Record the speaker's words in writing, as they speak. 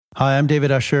Hi, I'm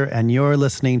David Usher, and you're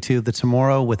listening to the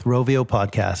Tomorrow with Rovio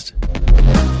podcast.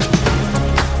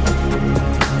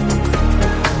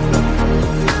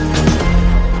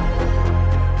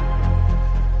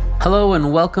 Hello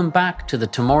and welcome back to the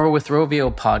Tomorrow with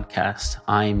Rovio podcast.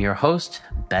 I am your host,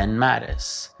 Ben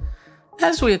Mattis.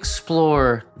 As we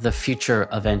explore the future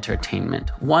of entertainment,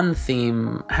 one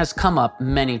theme has come up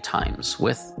many times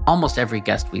with almost every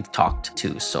guest we've talked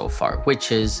to so far,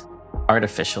 which is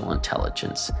artificial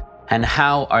intelligence and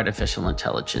how artificial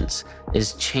intelligence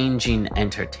is changing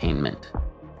entertainment.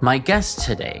 My guest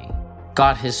today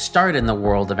got his start in the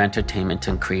world of entertainment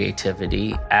and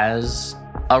creativity as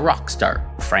a rock star.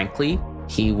 Frankly,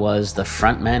 he was the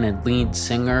frontman and lead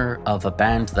singer of a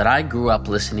band that I grew up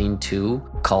listening to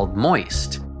called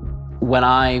Moist. When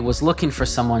I was looking for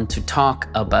someone to talk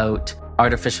about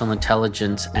artificial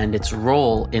intelligence and its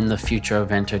role in the future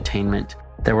of entertainment,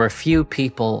 there were a few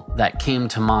people that came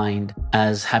to mind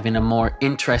as having a more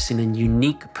interesting and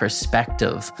unique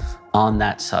perspective on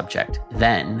that subject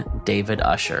than David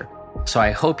Usher. So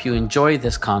I hope you enjoy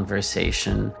this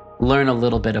conversation, learn a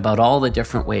little bit about all the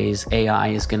different ways AI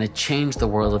is going to change the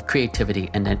world of creativity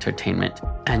and entertainment,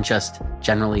 and just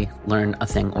generally learn a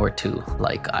thing or two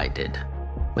like I did.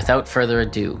 Without further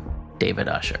ado, David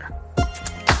Usher.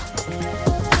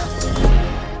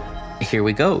 Here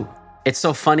we go. It's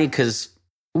so funny because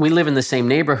we live in the same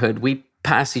neighborhood. We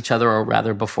pass each other, or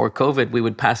rather before COVID, we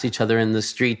would pass each other in the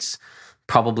streets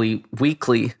probably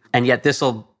weekly. And yet this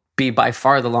will be by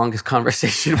far the longest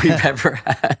conversation we've ever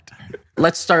had.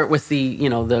 Let's start with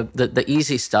the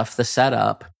easy stuff, the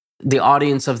setup. The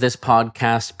audience of this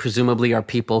podcast presumably are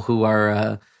people who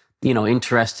are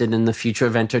interested in the future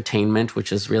of entertainment,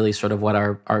 which is really sort of what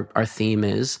our theme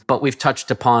is. But we've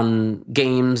touched upon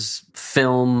games,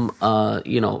 film,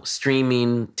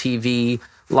 streaming, TV,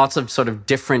 lots of sort of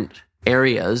different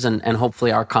areas, and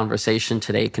hopefully our conversation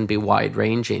today can be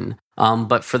wide-ranging.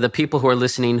 But for the people who are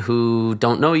listening who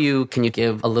don't know you, can you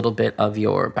give a little bit of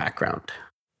your background?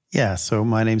 Yeah, so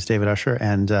my name's David Usher,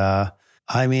 and I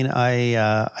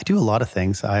do a lot of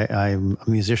things. I'm a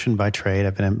musician by trade.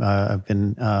 I've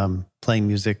been playing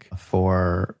music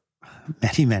for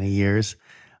many, many years.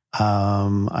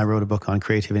 I wrote a book on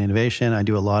creative and innovation. I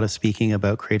do a lot of speaking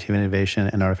about creative innovation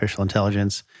and artificial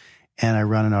intelligence. And I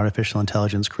run an artificial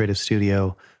intelligence creative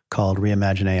studio called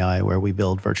Reimagine AI, where we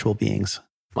build virtual beings.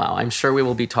 Wow, I'm sure we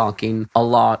will be talking a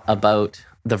lot about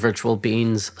the virtual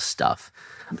beings stuff.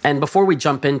 And before we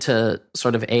jump into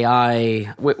sort of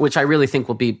AI, which I really think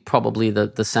will be probably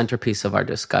the centerpiece of our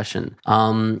discussion,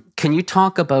 can you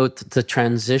talk about the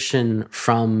transition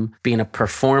from being a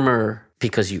performer,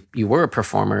 because you were a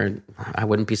performer? I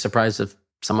wouldn't be surprised if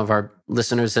some of our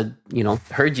listeners had,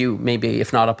 heard you, maybe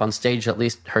if not up on stage, at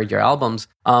least heard your albums.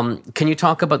 Can you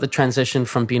talk about the transition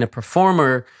from being a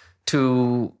performer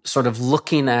to sort of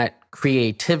looking at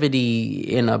creativity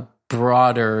in a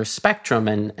broader spectrum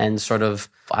and sort of,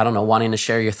 wanting to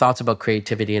share your thoughts about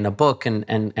creativity in a book and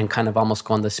kind of almost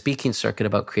go on the speaking circuit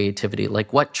about creativity?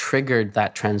 Like, what triggered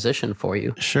that transition for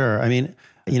you? Sure. I mean,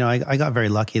 I got very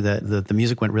lucky that the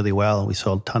music went really well. We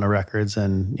sold a ton of records,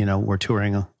 and, we're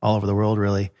touring all over the world,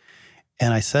 really.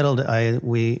 And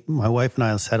my wife and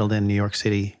I settled in New York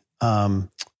City.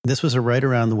 This was right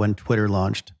around when Twitter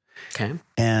launched. Okay.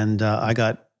 And I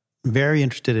got very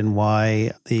interested in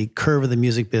why the curve of the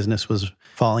music business was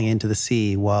falling into the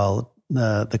sea while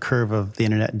the curve of the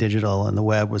internet, digital, and the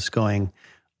web was going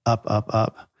up, up,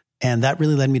 up. And that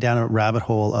really led me down a rabbit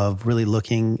hole of really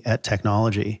looking at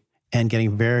technology and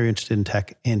getting very interested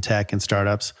in tech and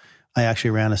startups. I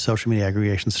actually ran a social media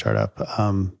aggregation startup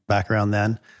back around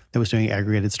then that was doing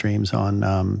aggregated streams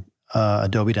on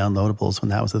Adobe downloadables when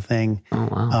that was the thing,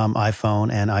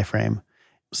 iPhone and iFrame.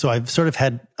 So I've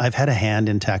had a hand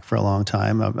in tech for a long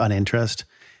time, an interest.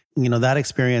 That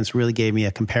experience really gave me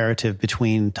a comparative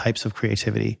between types of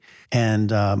creativity.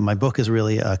 And my book is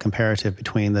really a comparative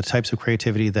between the types of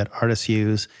creativity that artists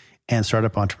use and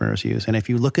startup entrepreneurs use. And if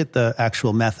you look at the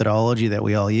actual methodology that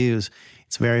we all use,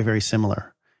 it's very, very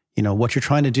similar. What you're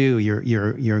trying to do,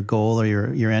 your goal or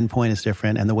your endpoint is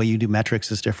different, and the way you do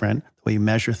metrics is different. The way you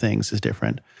measure things is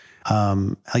different.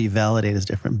 How you validate is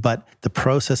different. But the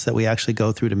process that we actually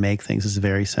go through to make things is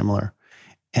very similar.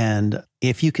 And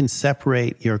if you can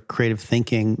separate your creative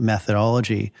thinking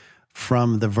methodology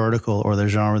from the vertical or the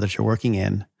genre that you're working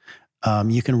in,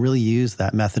 you can really use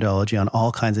that methodology on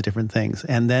all kinds of different things.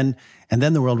 And then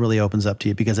the world really opens up to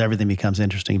you, because everything becomes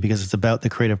interesting, because it's about the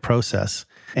creative process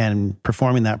and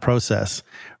performing that process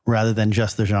rather than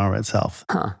just the genre itself.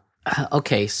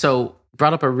 Okay, so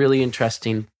brought up a really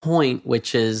interesting point,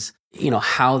 which is,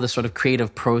 how the sort of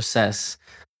creative process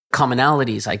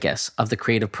commonalities, I guess, of the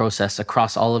creative process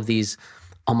across all of these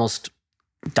almost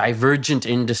divergent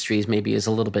industries, maybe is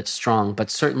a little bit strong, but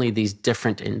certainly these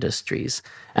different industries.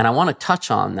 And I want to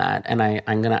touch on that. And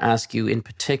I'm going to ask you in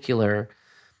particular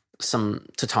to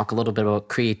talk a little bit about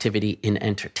creativity in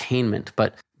entertainment.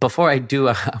 But before I do,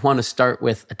 I want to start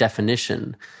with a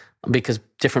definition, because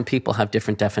different people have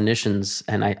different definitions,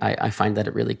 and I find that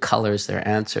it really colors their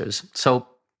answers. So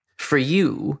for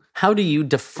you, how do you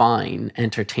define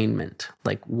entertainment?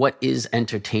 Like, what is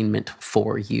entertainment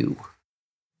for you?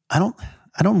 I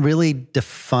don't really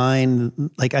define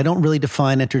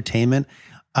entertainment.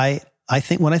 I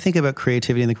think when I think about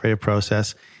creativity in the creative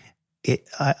process,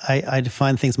 I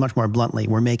define things much more bluntly.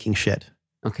 We're making shit.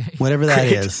 Okay. Whatever that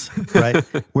is, right?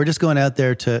 We're just going out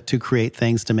there to create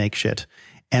things, to make shit.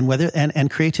 And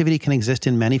creativity can exist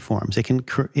in many forms. It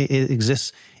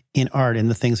exists in art, in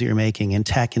the things that you're making, in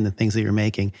tech, in the things that you're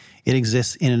making. It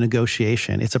exists in a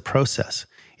negotiation. It's a process.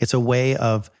 It's a way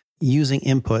of using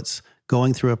inputs,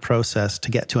 going through a process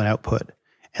to get to an output.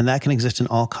 And that can exist in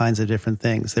all kinds of different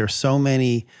things. There are so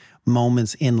many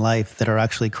moments in life that are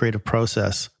actually creative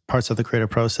process, parts of the creative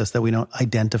process that we don't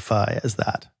identify as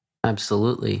that.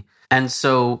 Absolutely. And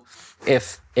so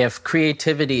if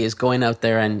creativity is going out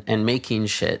there and making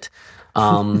shit,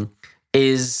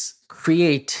 is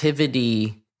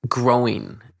creativity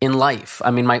growing in life?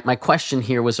 I mean, my question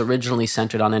here was originally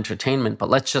centered on entertainment, but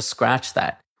let's just scratch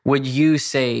that. Would you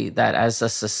say that as a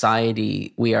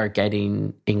society, we are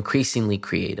getting increasingly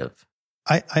creative?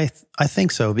 I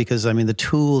think so, because I mean, the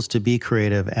tools to be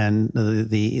creative and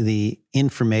the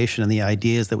information and the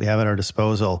ideas that we have at our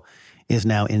disposal is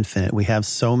now infinite. We have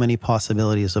so many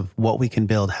possibilities of what we can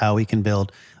build, how we can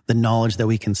build, the knowledge that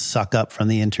we can suck up from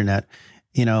the internet.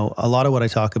 You know, a lot of what I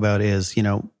talk about is, you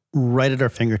know, right at our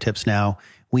fingertips now,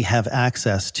 we have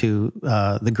access to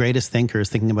the greatest thinkers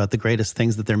thinking about the greatest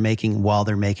things that they're making while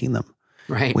they're making them.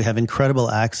 Right. We have incredible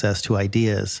access to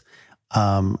ideas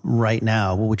right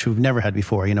now, which we've never had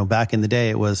before. You know, back in the day,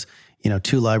 it was, you know,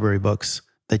 2 library books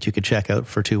that you could check out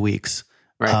for 2 weeks,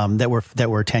 right. that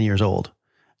were 10 years old.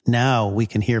 Now we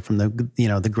can hear from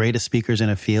the greatest speakers in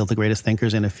a field, the greatest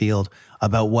thinkers in a field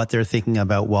about what they're thinking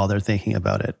about while they're thinking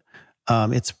about it.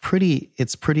 It's pretty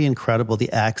incredible,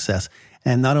 the access.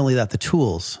 And not only that, the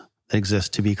tools that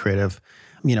exist to be creative.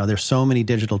 You know, there's so many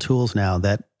digital tools now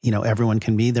that, you know, everyone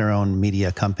can be their own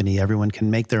media company. Everyone can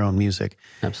make their own music.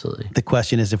 Absolutely. The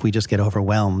question is if we just get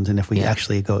overwhelmed and if we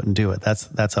actually go out and do it.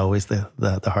 That's always the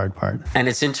hard part. And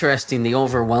it's interesting, the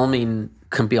overwhelming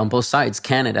can be on both sides,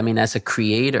 can it? I mean, as a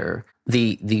creator,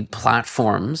 the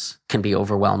platforms can be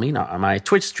overwhelming. Am I a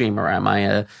Twitch streamer? Am I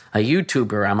a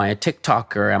YouTuber? Am I a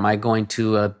TikToker? Am I going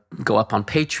to go up on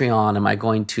Patreon? Am I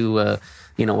going to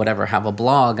have a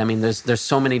blog? I mean, there's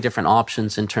so many different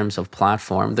options in terms of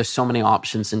platform. There's so many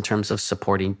options in terms of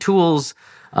supporting tools.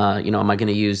 Am I going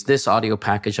to use this audio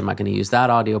package? Am I going to use that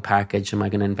audio package? Am I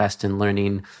going to invest in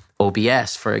learning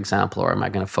OBS, for example? Or am I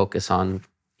going to focus on,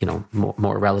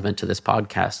 more relevant to this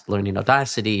podcast, learning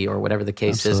Audacity or whatever the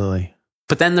case Absolutely. is?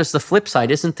 But then there's the flip side,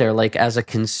 isn't there? Like, as a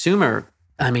consumer,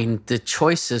 I mean, the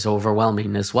choice is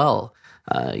overwhelming as well.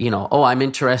 I'm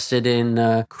interested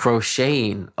in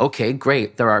crocheting. Okay,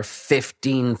 great. There are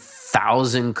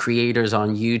 15,000 creators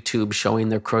on YouTube showing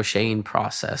their crocheting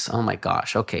process. Oh my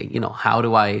gosh. Okay, how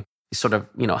do I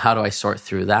sort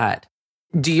through that?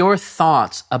 Do your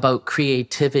thoughts about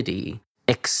creativity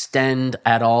extend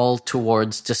at all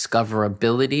towards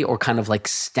discoverability or kind of like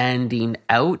standing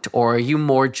out? Or are you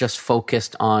more just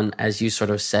focused on, as you sort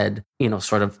of said,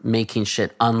 sort of making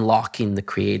shit, unlocking the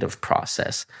creative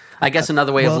process? I guess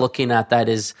another way of looking at that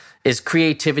is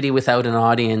creativity without an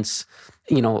audience,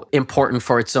 important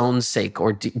for its own sake?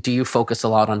 Or do you focus a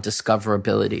lot on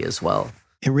discoverability as well?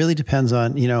 It really depends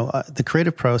on, the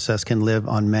creative process can live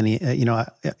on many,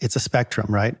 it's a spectrum,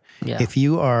 right? Yeah. If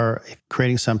you are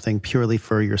creating something purely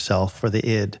for yourself, for the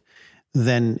id,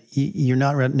 then you're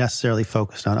not necessarily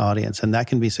focused on audience. And that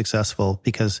can be successful,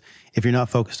 because if you're not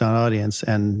focused on audience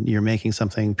and you're making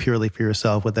something purely for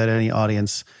yourself without any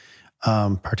audience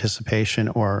participation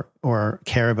or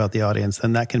care about the audience,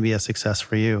 then that can be a success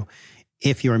for you.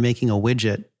 If you're making a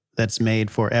widget that's made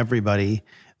for everybody,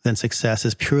 then success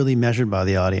is purely measured by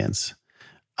the audience.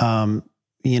 Where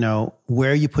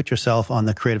you put yourself on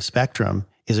the creative spectrum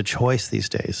is a choice these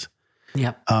days.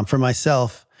 Yeah. For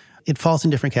myself, it falls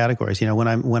in different categories.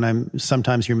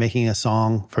 Sometimes you're making a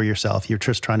song for yourself. You're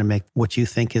just trying to make what you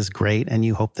think is great, and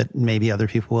you hope that maybe other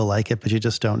people will like it, but you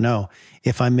just don't know.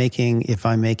 If I'm making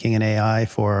an AI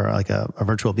for like a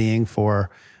virtual being for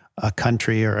a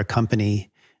country or a company,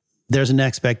 there's an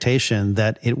expectation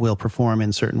that it will perform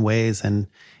in certain ways, and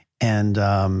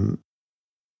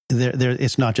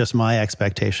it's not just my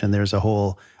expectation. There's a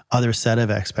whole other set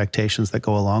of expectations that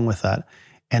go along with that.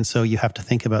 And so you have to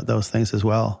think about those things as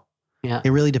well. Yeah.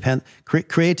 It really depends.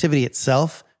 Creativity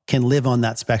itself can live on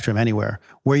that spectrum anywhere.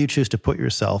 Where you choose to put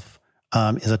yourself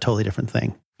is a totally different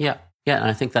thing. Yeah. Yeah. And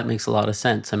I think that makes a lot of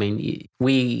sense. I mean,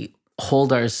 we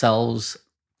hold ourselves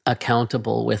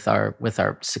accountable with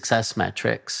our success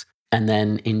metrics. And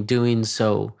then in doing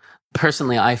so,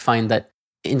 personally, I find that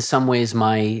in some ways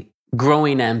my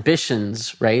growing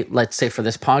ambitions, right? Let's say for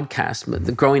this podcast,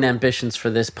 the growing ambitions for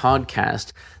this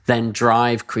podcast then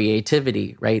drive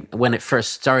creativity, right? When it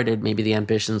first started, maybe the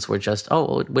ambitions were just,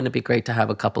 oh, wouldn't it be great to have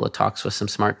a couple of talks with some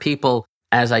smart people?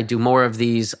 As I do more of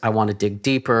these, I want to dig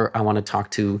deeper. I want to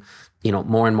talk to,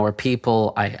 more and more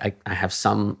people. I have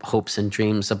some hopes and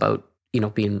dreams about,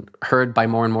 being heard by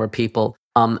more and more people.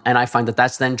 And I find that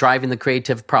that's then driving the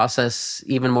creative process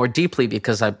even more deeply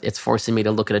because it's forcing me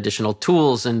to look at additional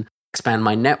tools and expand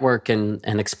my network and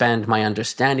expand my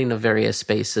understanding of various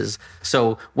spaces.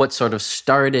 So what sort of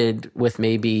started with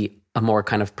maybe a more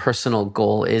kind of personal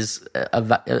goal is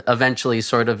eventually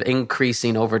sort of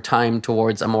increasing over time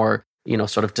towards a more,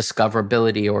 sort of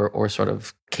discoverability or sort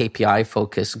of KPI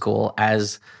focused goal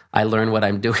as I learn what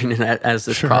I'm doing and as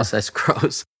this process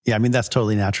grows. Yeah, I mean, that's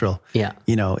totally natural. Yeah.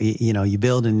 You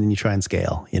build and then you try and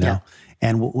scale,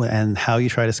 and how you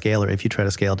try to scale or if you try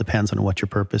to scale depends on what your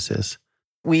purpose is.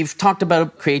 We've talked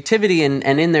about creativity and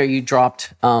in there you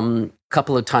dropped a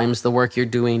couple of times the work you're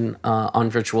doing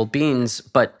on virtual beings.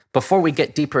 But before we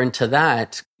get deeper into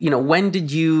that, when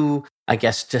did you, I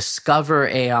guess, discover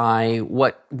AI?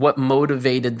 What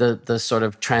motivated the sort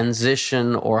of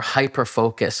transition or hyper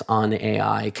focus on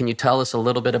AI? Can you tell us a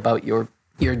little bit about your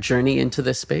journey into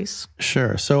this space?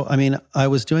 Sure. So, I mean, I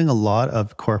was doing a lot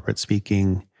of corporate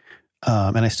speaking,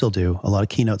 and I still do a lot of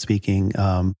keynote speaking,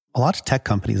 a lot of tech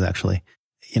companies, actually.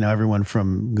 Everyone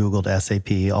from Google to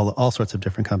SAP, all sorts of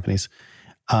different companies,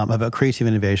 about creative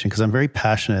innovation, because I'm very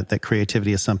passionate that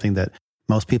creativity is something that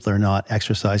most people are not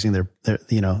exercising their at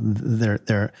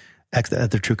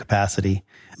their true capacity.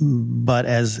 But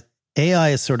as AI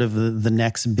is sort of the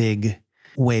next big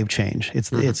wave change, it's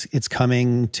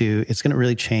going to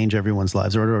really change everyone's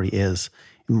lives, or it already is.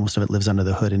 Most of it lives under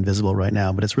the hood, invisible right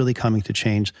now, but it's really coming to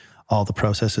change all the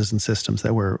processes and systems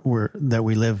that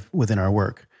we live within our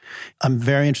work. I'm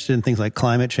very interested in things like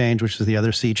climate change, which is the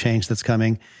other sea change that's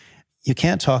coming. You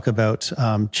can't talk about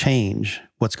change,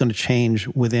 what's going to change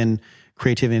within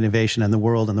creative innovation and the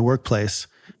world and the workplace,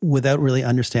 without really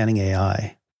understanding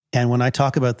AI. And when I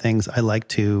talk about things, I like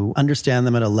to understand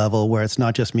them at a level where it's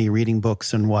not just me reading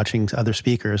books and watching other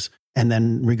speakers and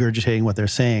then regurgitating what they're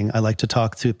saying. I like to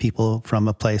talk to people from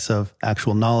a place of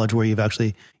actual knowledge where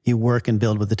you work and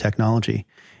build with the technology.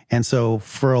 And so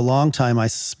for a long time, I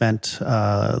spent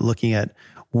looking at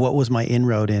what was my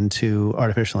inroad into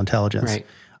artificial intelligence. Right.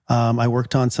 I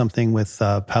worked on something with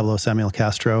Pablo Samuel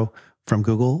Castro from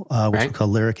Google, which was called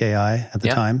Lyric AI at the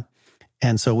time.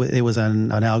 And so it was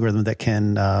an algorithm that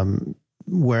can,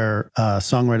 where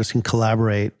songwriters can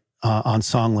collaborate on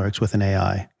song lyrics with an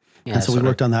AI. Yeah, and so we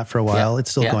worked on that for a while.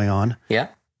 It's still going on. Yeah.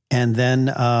 And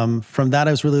then from that,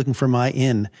 I was really looking for my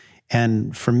in.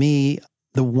 And for me,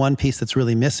 the one piece that's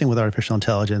really missing with artificial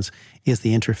intelligence is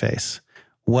the interface.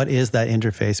 What is that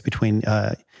interface between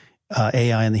AI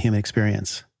and the human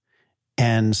experience?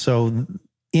 And so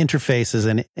interfaces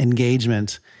and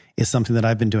engagement is something that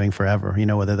I've been doing forever,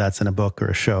 whether that's in a book or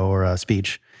a show or a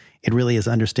speech. It really is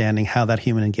understanding how that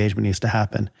human engagement needs to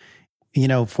happen.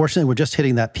 Fortunately, we're just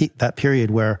hitting that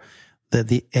period where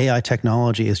the AI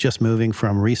technology is just moving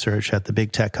from research at the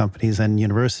big tech companies and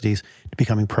universities to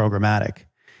becoming programmatic.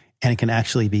 And it can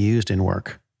actually be used in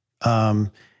work.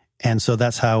 And so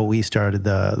that's how we started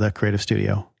the Creative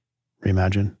Studio,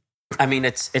 Reimagine. I mean,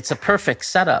 it's a perfect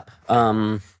setup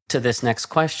to this next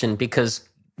question because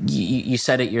you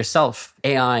said it yourself.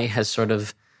 AI has sort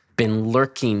of been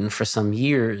lurking for some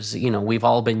years. We've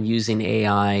all been using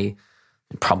AI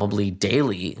probably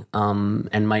daily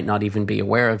and might not even be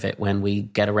aware of it when we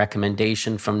get a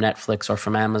recommendation from Netflix or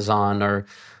from Amazon or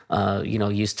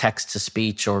use text to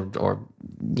speech or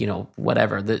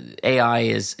whatever. The AI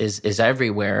is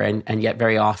everywhere, and yet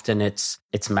very often it's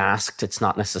masked. It's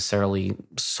not necessarily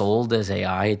sold as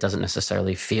AI. It doesn't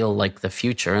necessarily feel like the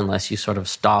future unless you sort of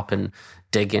stop and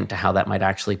dig into how that might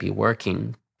actually be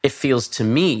working. It feels to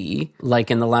me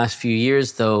like in the last few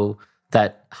years, though,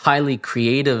 that highly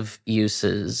creative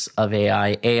uses of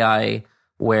AI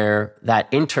where that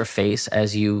interface,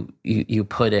 as you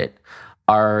put it,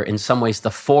 are in some ways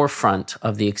the forefront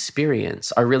of the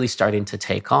experience, are really starting to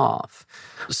take off.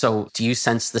 So do you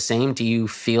sense the same? Do you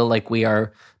feel like we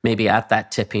are maybe at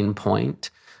that tipping point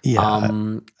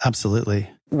Yeah, absolutely.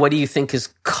 What do you think is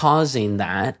causing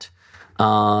that?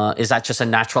 Is that just a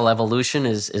natural evolution?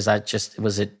 Is that just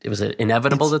was it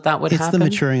inevitable that would happen? It's the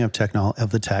maturing of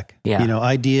the tech. Yeah.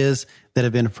 Ideas that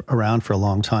have been around for a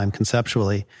long time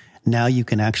conceptually, now you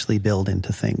can actually build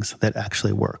into things that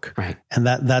actually work. Right. And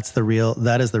that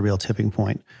is the real tipping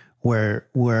point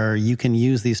where you can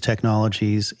use these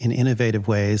technologies in innovative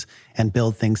ways and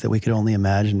build things that we could only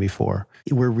imagine before.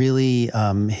 We're really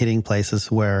hitting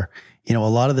places where, a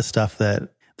lot of the stuff that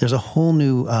there's a whole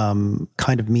new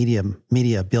kind of media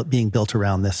being built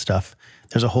around this stuff.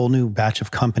 There's a whole new batch of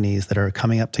companies that are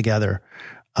coming up together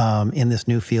in this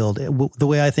new field. The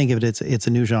way I think of it, it's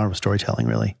a new genre of storytelling,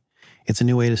 really. It's a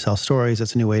new way to tell stories.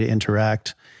 It's a new way to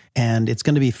interact. And it's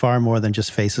going to be far more than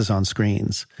just faces on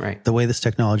screens. Right. The way this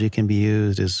technology can be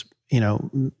used is,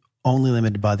 only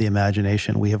limited by the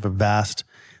imagination. We have there's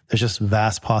just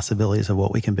vast possibilities of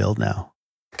what we can build now.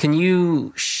 Can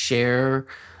you share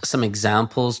some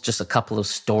examples, just a couple of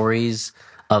stories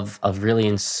of really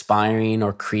inspiring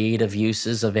or creative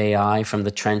uses of AI from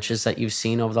the trenches that you've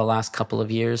seen over the last couple of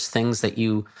years? Things that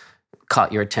you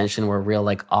caught your attention were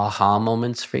real aha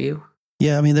moments for you?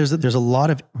 Yeah, there's a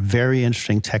lot of very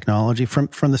interesting technology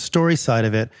from the story side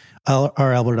of it.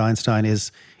 Our Albert Einstein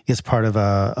is part of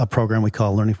a program we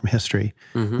call Learning from History,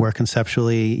 where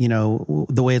conceptually,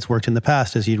 the way it's worked in the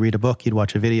past is you'd read a book, you'd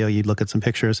watch a video, you'd look at some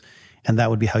pictures, and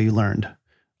that would be how you learned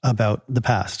about the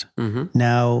past.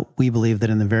 Now, we believe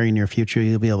that in the very near future,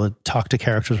 you'll be able to talk to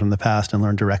characters from the past and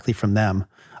learn directly from them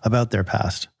about their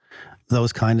past.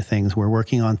 Those kind of things. We're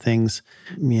working on things,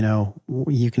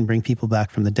 you can bring people back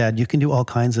from the dead. You can do all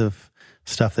kinds of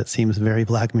stuff that seems very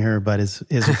Black Mirror, but is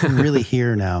really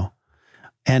here now.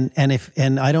 And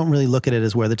I don't really look at it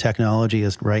as where the technology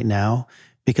is right now,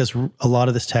 because a lot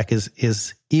of this tech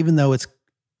is even though it's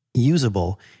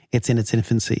usable, it's in its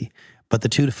infancy. But the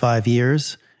 2 to 5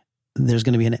 years, there's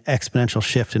going to be an exponential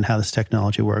shift in how this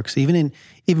technology works. Even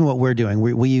what we're doing,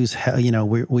 we use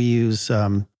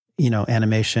animation,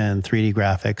 3D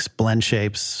graphics, blend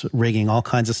shapes, rigging, all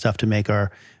kinds of stuff to make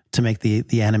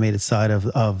the animated side of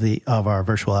our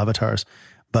virtual avatars.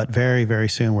 But very, very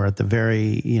soon, we're at the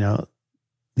very,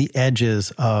 the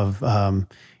edges of,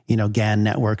 GAN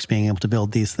networks being able to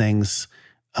build these things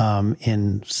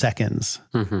in seconds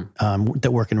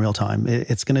that work in real time.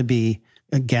 It's going to be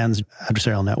GAN's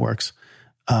adversarial networks.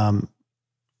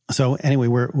 So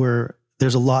anyway,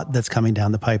 there's a lot that's coming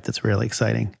down the pipe that's really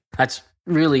exciting. That's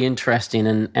really interesting,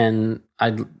 and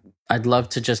I'd love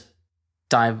to just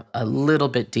dive a little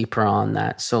bit deeper on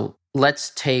that. So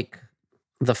let's take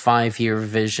the 5-year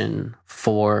vision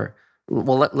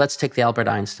let's take the Albert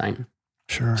Einstein.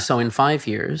 Sure. So in 5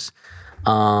 years,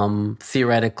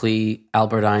 theoretically,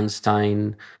 Albert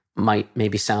Einstein might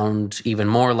maybe sound even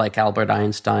more like Albert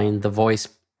Einstein. The voice,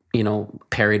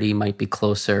 parody might be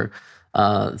closer.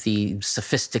 The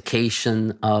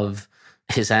sophistication of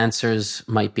his answers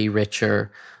might be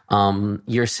richer.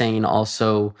 You're saying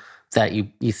also that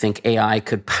you think AI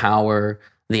could power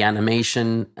the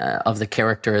animation of the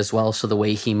character as well, so the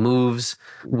way he moves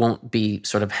won't be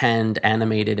sort of hand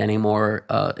animated anymore.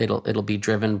 It'll be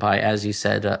driven by, as you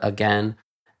said, again.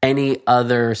 Any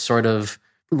other sort of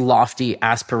lofty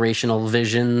aspirational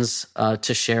visions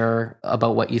to share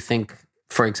about what you think,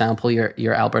 for example,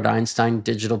 your Albert Einstein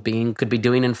digital being could be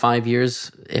doing in 5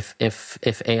 years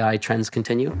if AI trends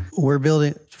continue? We're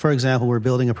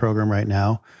building a program right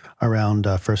now around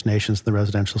First Nations, the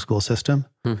residential school system,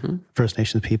 First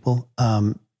Nations people,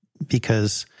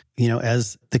 because,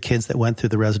 as the kids that went through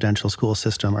the residential school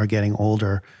system are getting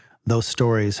older, those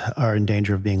stories are in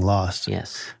danger of being lost.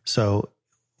 Yes. So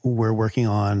we're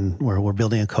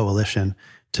building a coalition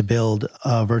to build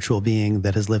a virtual being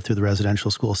that has lived through the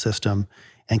residential school system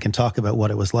and can talk about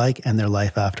what it was like and their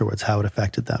life afterwards, how it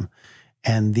affected them.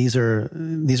 And these are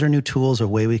new tools, the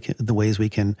ways we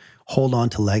can hold on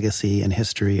to legacy and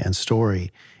history and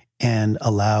story and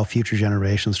allow future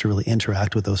generations to really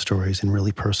interact with those stories in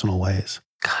really personal ways.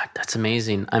 God, that's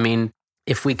amazing.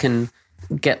 If we can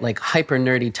get hyper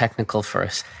nerdy technical for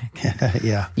us.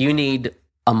 Yeah. You need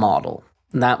a model.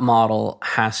 That model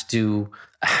has to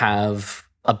have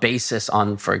a basis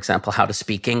on, for example, how to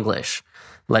speak English.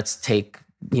 Let's take,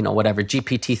 whatever,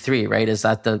 GPT-3, right? Is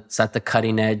that the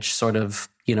cutting edge sort of,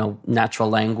 natural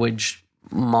language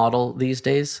model these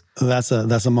days? That's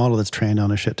a model that's trained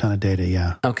on a shit ton of data,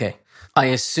 yeah. Okay. I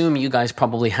assume you guys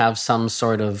probably have some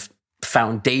sort of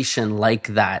foundation like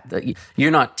that.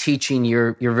 You're not teaching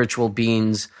your virtual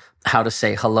beings how to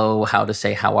say hello, how to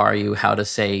say how are you, how to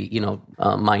say,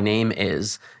 my name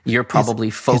is. You're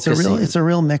probably focusing. It's a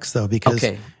real mix though, because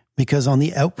Because on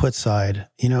the output side,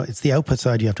 it's the output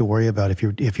side you have to worry about.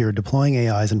 If you're deploying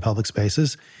AIs in public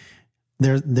spaces,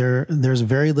 there's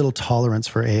very little tolerance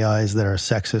for AIs that are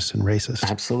sexist and racist.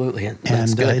 Absolutely. And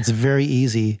it's very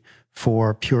easy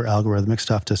for pure algorithmic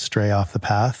stuff to stray off the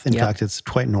path. In fact, it's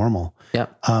quite normal.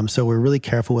 Yep. So we're really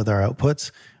careful with our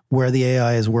outputs. Where the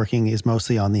AI is working is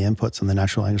mostly on the inputs on the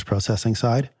natural language processing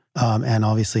side, and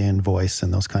obviously in voice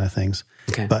and those kind of things.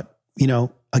 Okay. But,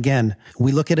 again,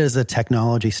 we look at it as a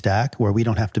technology stack where we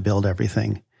don't have to build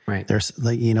everything. Right. There's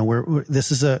this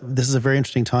is a very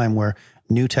interesting time where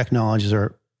new technologies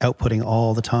are outputting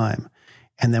all the time,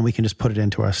 and then we can just put it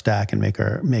into our stack and make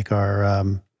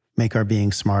our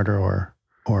being smarter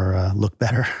or look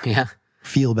better. Yeah.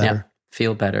 Feel better. Yep.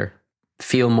 Feel better.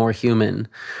 Feel more human.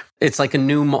 It's like a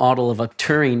new model of a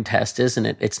Turing test, isn't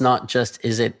it? It's not just,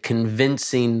 is it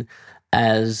convincing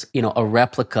as, a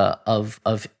replica of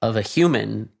a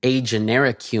human, a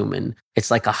generic human.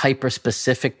 It's like a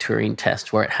hyper-specific Turing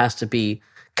test where it has to be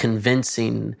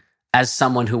convincing as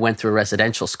someone who went through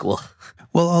residential school.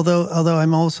 Well, although I'm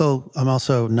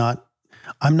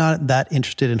not that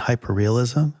interested in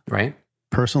hyperrealism. Right.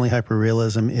 Personally,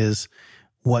 hyperrealism is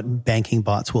what banking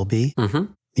bots will be.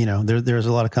 Mm-hmm. There's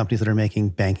a lot of companies that are making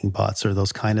banking bots or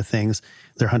those kind of things.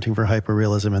 They're hunting for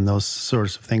hyperrealism and those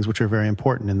sorts of things, which are very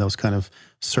important in those kind of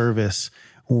service.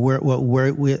 We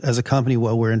as a company,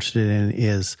 what we're interested in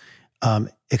is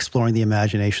exploring the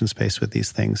imagination space with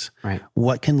these things. Right.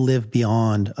 What can live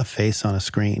beyond a face on a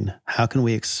screen? How can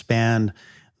we expand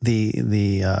the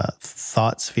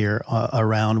thought sphere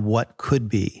around what could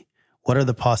be? What are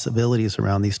the possibilities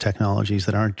around these technologies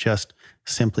that aren't just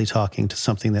simply talking to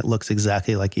something that looks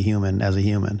exactly like a human as a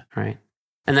human? Right.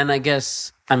 And then I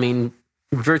guess,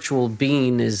 virtual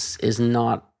being is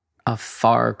not a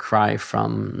far cry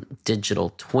from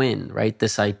digital twin, right?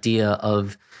 This idea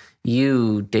of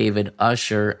you, David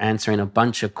Usher, answering a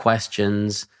bunch of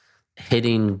questions,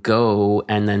 hitting go,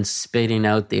 and then spitting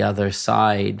out the other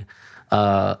side,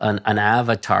 an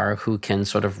avatar who can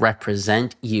sort of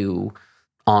represent you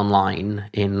online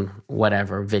in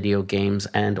whatever video games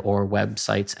and or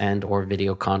websites and or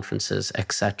video conferences,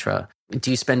 etc. Do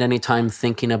you spend any time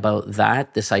thinking about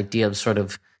that, this idea of sort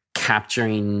of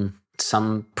capturing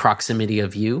some proximity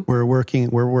of you? We're working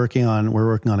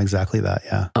on exactly that.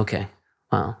 Yeah. Okay.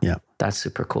 Wow. Yeah. That's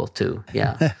super cool too.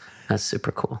 Yeah. That's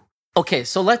super cool. Okay,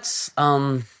 so let's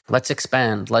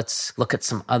expand. Let's look at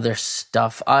some other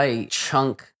stuff. I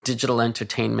chunk digital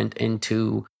entertainment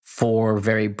into 4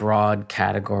 very broad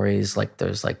categories. Like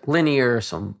there's like linear,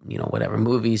 so whatever,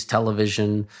 movies,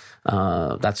 television,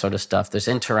 that sort of stuff. There's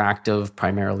interactive,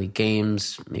 primarily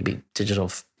games, maybe digital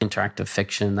interactive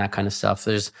fiction, that kind of stuff.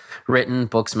 There's written,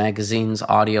 books, magazines,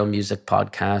 audio, music,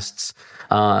 podcasts.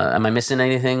 Am I missing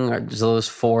anything? Or does those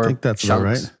 4 I think that's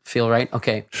chunks right. feel right?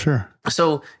 Okay. Sure.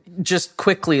 So just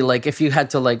quickly, like if you had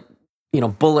to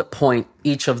bullet point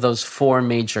each of those 4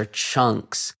 major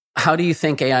chunks, how do you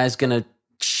think AI is going to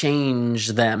change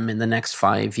them in the next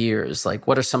 5 years? Like,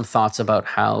 what are some thoughts about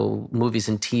how movies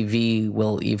and TV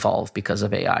will evolve because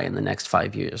of AI in the next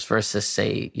 5 years versus,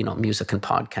 say, music and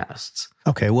podcasts?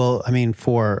 Okay. Well,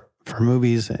 for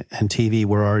movies and TV,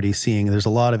 we're already seeing there's a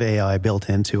lot of AI built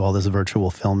into all this virtual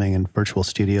filming and virtual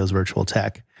studios, virtual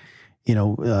tech.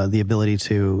 The ability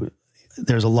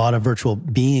there's a lot of virtual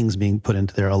beings being put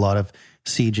into there, a lot of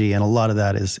CG, and a lot of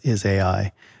that is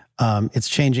AI. It's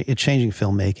changing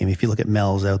filmmaking. If you look at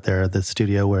Mel's out there at the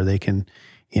studio where they can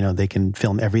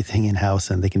film everything in house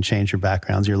and they can change your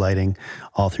backgrounds, your lighting,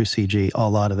 all through CG. A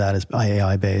lot of that is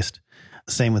AI based.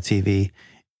 Same with TV.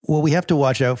 What we have to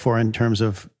watch out for in terms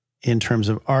of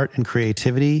art and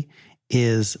creativity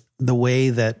is the way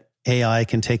that AI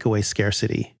can take away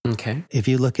scarcity. Okay. If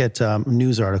you look at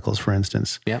news articles, for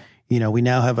instance, yeah, we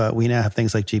now have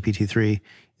things like GPT-3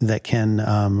 that can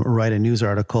write a news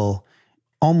article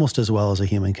almost as well as a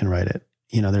human can write it.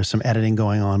 There's some editing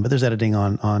going on, but there's editing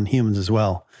on humans as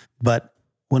well. But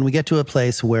when we get to a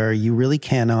place where you really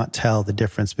cannot tell the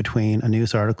difference between a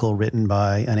news article written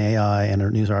by an AI and a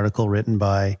news article written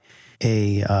by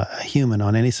a human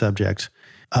on any subject,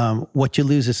 what you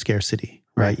lose is scarcity,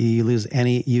 right? You lose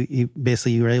you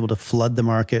basically, you're able to flood the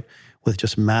market with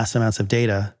just mass amounts of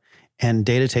data, and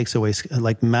data takes away,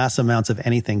 like mass amounts of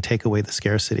anything take away the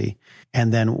scarcity.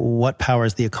 And then what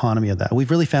powers the economy of that?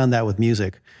 We've really found that with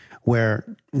music, where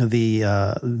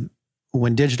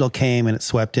when digital came and it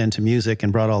swept into music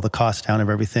and brought all the costs down of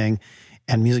everything,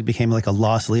 and music became like a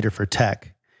loss leader for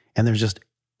tech. And there's just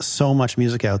so much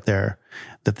music out there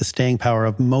that the staying power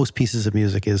of most pieces of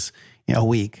music is a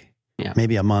week,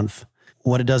 maybe a month.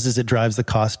 What it does is it drives the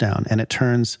cost down, and it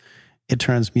turns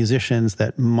musicians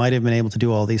that might have been able to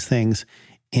do all these things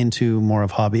into more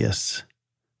of hobbyists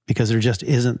because there just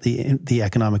isn't the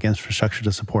economic infrastructure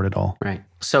to support it all. Right.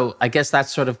 So I guess that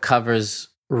sort of covers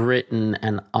written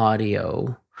and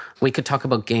audio. We could talk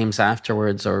about games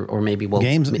afterwards, or maybe we'll...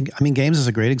 Games, I mean, games is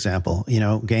a great example. You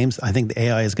know, games, I think the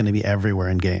AI is going to be everywhere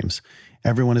in games.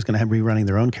 Everyone is going to be running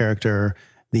their own character.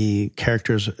 The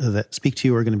characters that speak to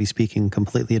you are going to be speaking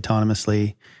completely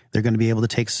autonomously. They're going to be able to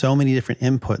take so many different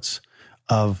inputs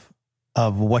of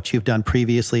what you've done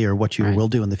previously or what you will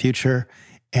do in the future,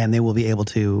 and they will be able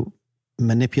to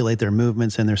manipulate their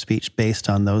movements and their speech based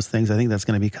on those things. I think that's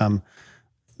going to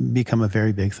become a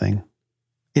very big thing.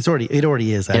 It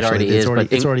already is actually.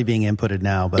 It's already being inputted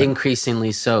now, but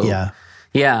increasingly so.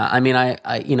 Yeah. I mean,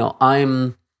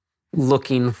 I'm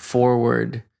looking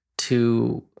forward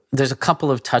to. There's a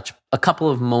couple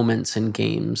of moments in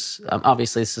games.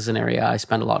 Obviously, this is an area I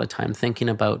spend a lot of time thinking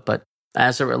about, but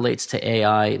as it relates to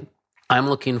AI, I'm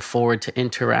looking forward to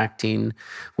interacting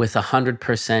with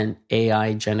 100%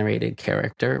 AI generated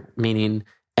character, meaning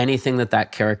anything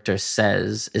that character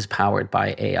says is powered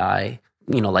by AI.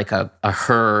 You know, like a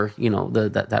Her, you know,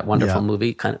 that wonderful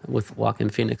movie kind of with Joaquin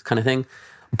Phoenix kind of thing.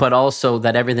 But also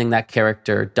that everything that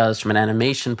character does from an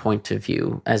animation point of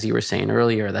view, as you were saying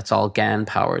earlier, that's all GAN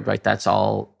powered, right? That's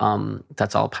all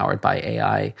powered by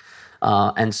AI.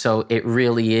 And so it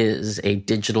really is a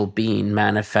digital being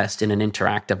manifest in an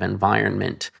interactive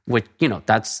environment, which, you know,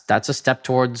 that's a step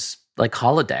towards like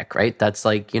holodeck, right? That's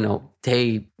like, you know,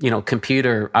 hey, you know,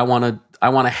 computer, I want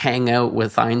to hang out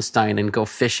with Einstein and go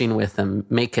fishing with him,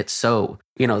 make it so.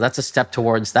 You know, that's a step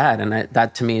towards that. And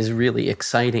that to me is really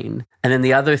exciting. And then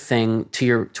the other thing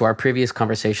to our previous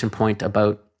conversation point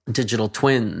about digital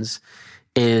twins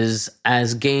is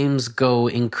as games go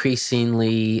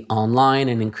increasingly online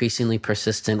and increasingly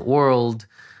persistent world,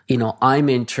 you know, I'm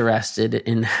interested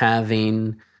in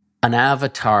having an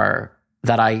avatar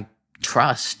that I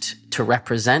trust to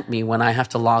represent me when I have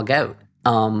to log out.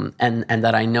 And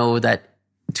that I know that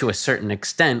to a certain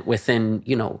extent within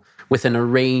a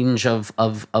range of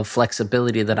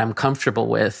flexibility that I'm comfortable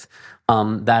with,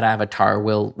 that avatar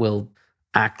will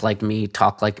act like me,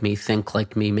 talk like me, think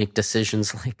like me, make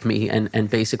decisions like me, and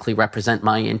basically represent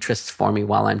my interests for me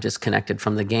while I'm disconnected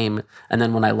from the game. And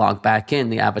then when I log back in,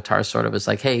 the avatar sort of is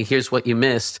like, hey, here's what you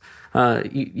missed.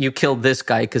 You killed this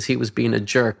guy because he was being a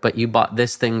jerk, but you bought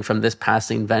this thing from this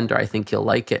passing vendor. I think you'll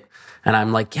like it. And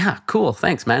I'm like, yeah, cool.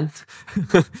 Thanks, man.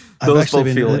 Aren't there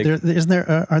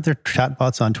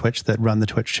chatbots on Twitch that run the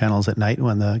Twitch channels at night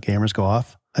when the gamers go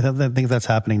off? I think that's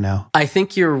happening now. I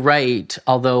think you're right.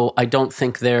 Although I don't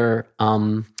think they're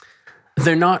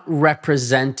not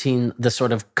representing the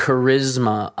sort of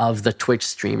charisma of the Twitch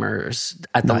streamers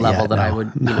at the level that I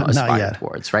would aspire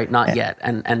towards, right? Not yet.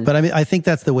 But I mean, I think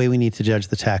that's the way we need to judge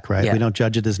the tech, right? Yeah. We don't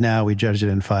judge it as now, we judge it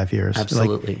in 5 years.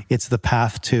 Absolutely. Like, it's the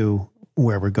path to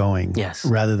where we're going,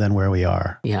 rather than where we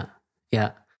are. Yeah.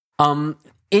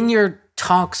 In your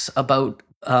talks about,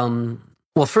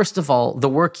 well, first of all, the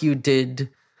work you did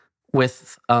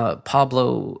with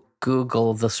Pablo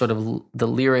Google, the sort of the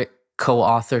lyric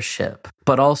co-authorship,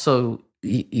 but also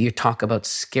you talk about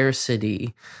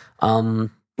scarcity.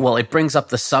 Well, it brings up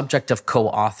the subject of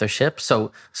co-authorship.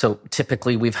 So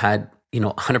typically we've had,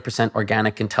 100%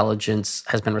 organic intelligence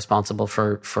has been responsible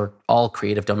for all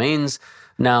creative domains.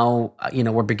 Now,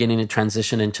 we're beginning to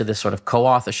transition into this sort of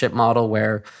co-authorship model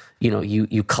where,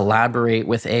 you collaborate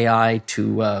with AI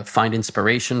to find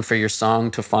inspiration for your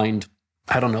song, to find,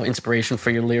 inspiration for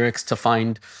your lyrics, to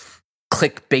find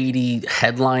clickbaity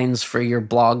headlines for your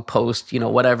blog post,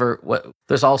 whatever.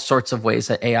 There's all sorts of ways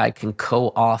that AI can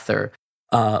co-author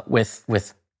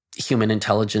with human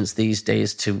intelligence these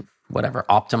days to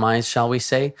optimize, shall we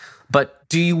say. But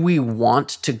do we want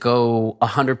to go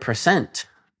 100%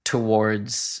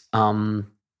 towards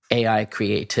AI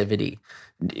creativity?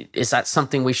 Is that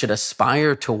something we should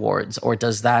aspire towards, or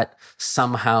does that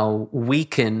somehow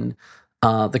weaken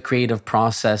the creative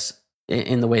process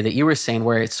in the way that you were saying,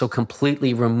 where it so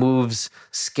completely removes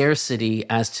scarcity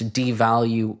as to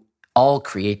devalue all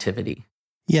creativity?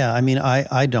 Yeah, I mean,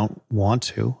 I don't want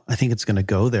to. I think it's going to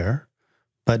go there.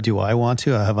 But do I want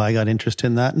to? Have I got interest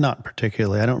in that? Not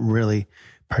particularly. I don't really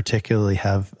particularly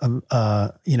have,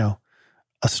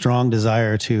 a strong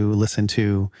desire to listen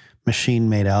to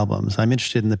machine-made albums. I'm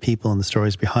interested in the people and the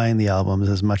stories behind the albums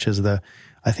as much as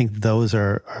I think those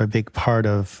are a big part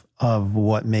of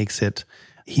what makes it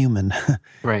human.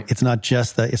 Right. It's not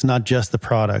just the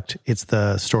product. It's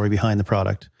the story behind the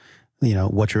product.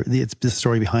 It's the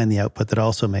story behind the output that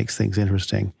also makes things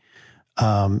interesting.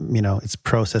 It's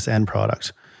process and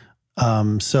product.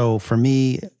 So for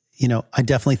me, I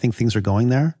definitely think things are going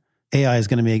there. AI is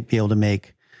going to be able to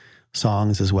make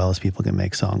songs as well as people can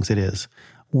make songs. It is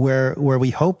where we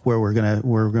hope we're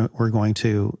going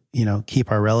to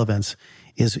keep our relevance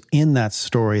is in that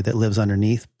story that lives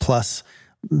underneath, plus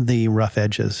the rough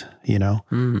edges.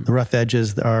 The rough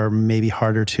edges are maybe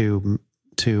harder to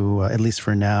at least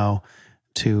for now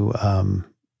to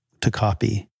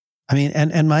copy. I mean,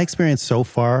 and my experience so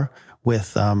far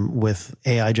with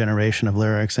AI generation of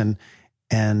lyrics and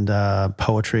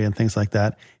poetry and things like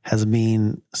that has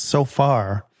been so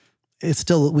far. We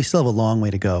still have a long way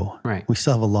to go. Right. We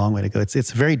still have a long way to go.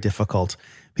 It's very difficult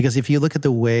because if you look at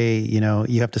the way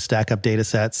you have to stack up data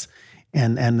sets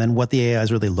and then what the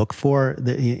AIs really look for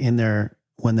when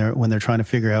they're trying to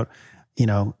figure out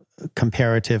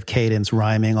comparative cadence,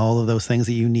 rhyming, all of those things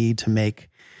that you need to make,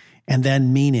 and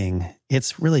then meaning.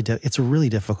 It's really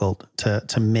difficult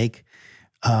to make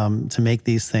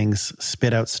these things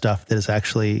spit out stuff that is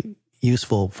actually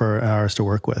useful for an artist to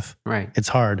work with. Right. It's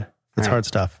hard. It's hard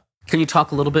stuff. Can you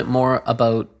talk a little bit more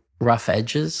about rough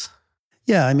edges?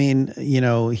 Yeah, I mean,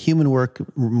 human work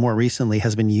more recently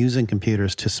has been using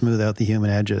computers to smooth out the human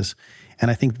edges.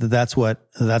 And I think that's what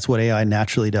AI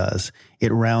naturally does.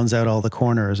 It rounds out all the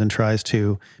corners and tries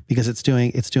to, because it's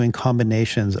doing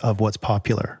combinations of what's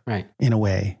popular, right? In a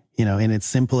way, in its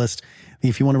simplest.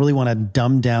 If you really want to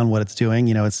dumb down what it's doing,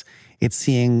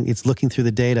 it's looking through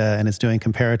the data and it's doing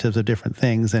comparatives of different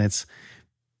things, and it's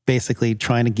basically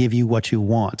trying to give you what you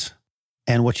want.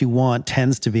 And what you want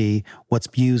tends to be what's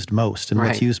used most. And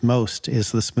what's used most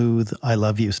is the smooth, I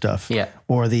love you stuff. Yeah.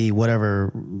 Or the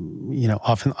whatever,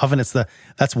 often it's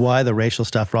that's why the racial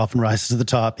stuff often rises to the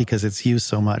top because it's used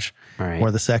so much. Right.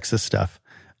 Or the sexist stuff.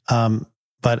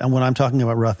 But when I'm talking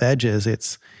about rough edges,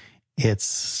 it's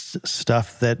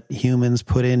stuff that humans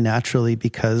put in naturally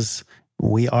because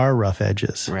we are rough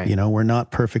edges. Right. We're not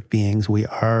perfect beings. We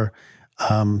are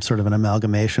sort of an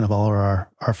amalgamation of all of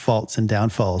our faults and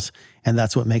downfalls. And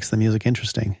that's what makes the music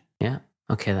interesting. Yeah.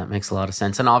 Okay, that makes a lot of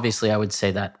sense. And obviously, I would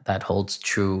say that holds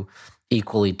true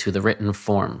equally to the written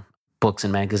form, books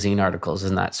and magazine articles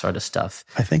and that sort of stuff.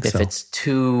 I think if it's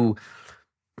too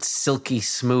silky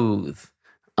smooth,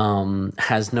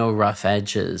 has no rough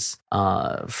edges,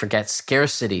 forget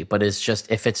scarcity, but it's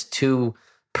just, if it's too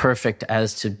perfect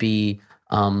as to be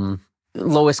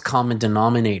lowest common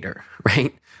denominator,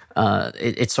 right?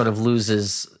 It sort of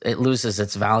loses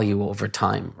its value over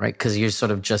time, right? Because you're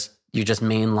just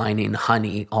mainlining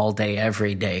honey all day,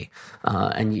 every day,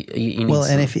 and you need. Well,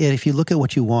 and if you look at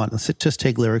what you want, let's just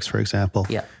take lyrics for example.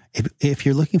 Yeah. If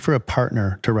you're looking for a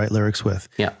partner to write lyrics with,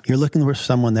 you're looking for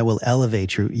someone that will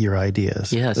elevate your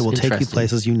ideas. Yes, that will take you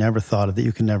places you never thought of, that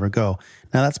you can never go.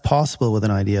 Now that's possible with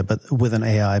an idea, but with an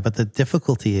AI. But the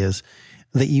difficulty is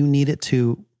that you need it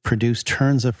to produce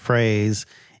turns of phrase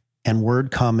and word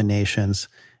combinations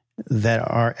that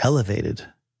are elevated.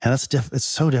 And it's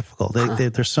so difficult.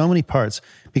 There's so many parts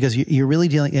because you're really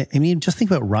dealing, I mean, just think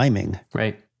about rhyming.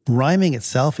 Right. Rhyming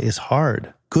itself is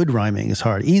hard. Good rhyming is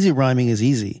hard. Easy rhyming is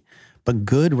easy, but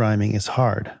good rhyming is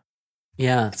hard.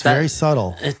 Yeah. It's very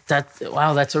subtle.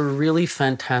 That's a really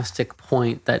fantastic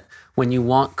point, that when you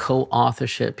want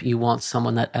co-authorship, you want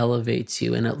someone that elevates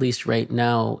you. And at least right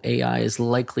now, AI is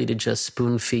likely to just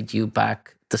spoon feed you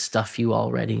back the stuff you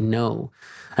already know.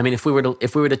 I mean, if we were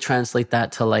to translate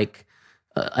that to like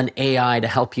an AI to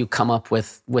help you come up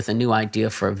with a new idea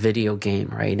for a video game,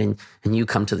 right? And you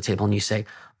come to the table and you say,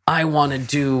 I want to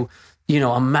do,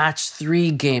 a match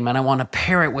 3 game and I want to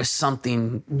pair it with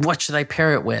something. What should I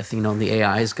pair it with? The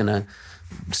AI is going to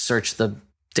search the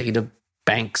data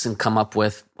banks and come up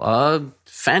with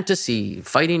fantasy,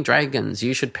 fighting dragons.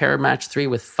 You should pair match 3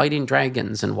 with fighting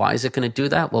dragons. And why is it going to do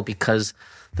that? Well, because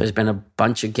there's been a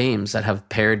bunch of games that have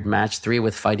paired match 3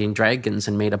 with fighting dragons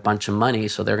and made a bunch of money.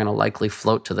 So they're going to likely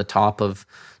float to the top of,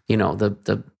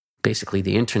 the basically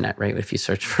the internet, right? If you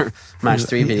search for match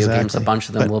 3 video games, a bunch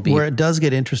of them will be. Where it does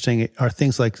get interesting are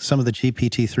things like some of the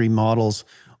GPT-3 models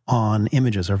on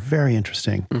images are very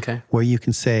interesting. Okay. Where you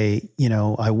can say, you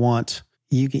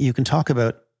can talk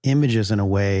about images in a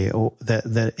way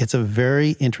that it's a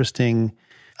very interesting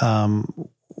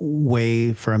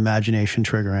way for imagination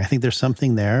triggering. I think there's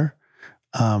something there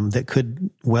that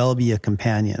could well be a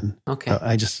companion. Okay.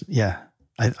 I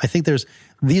think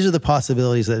these are the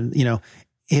possibilities that,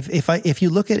 if you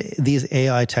look at these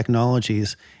AI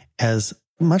technologies as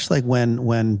much like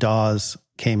when DAWs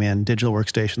came in, digital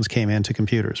workstations came into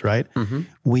computers, right?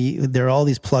 Mm-hmm. There are all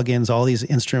these plugins, all these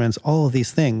instruments, all of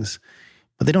these things,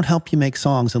 but they don't help you make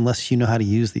songs unless you know how to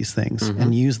use these things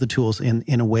and use the tools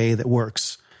in a way that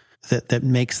works, that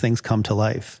makes things come to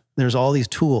life. There's all these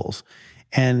tools.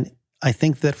 And I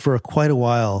think that for quite a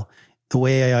while, the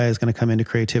way AI is going to come into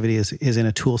creativity is in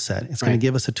a tool set. It's going to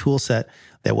give us a tool set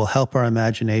that will help our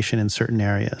imagination in certain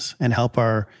areas and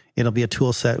it'll be a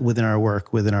tool set within our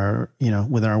work, within our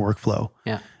workflow.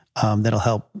 Yeah. That'll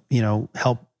help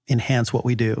enhance what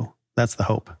we do. That's the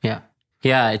hope. Yeah.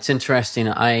 Yeah. It's interesting.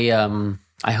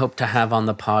 I hope to have on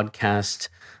the podcast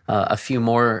a few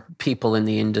more people in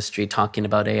the industry talking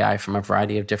about AI from a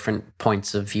variety of different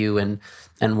points of view. And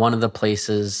one of the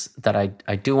places that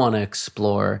I do want to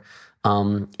explore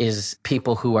is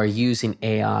people who are using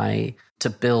AI to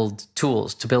build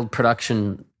tools, to build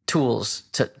production tools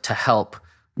to help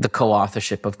the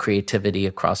co-authorship of creativity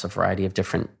across a variety of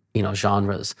different,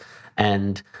 genres.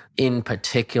 And in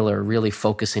particular, really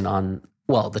focusing on,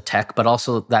 the tech, but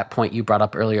also that point you brought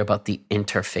up earlier about the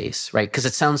interface, right? Because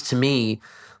it sounds to me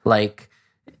like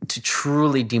to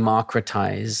truly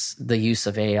democratize the use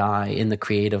of AI in the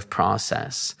creative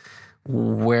process,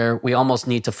 where we almost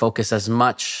need to focus as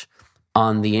much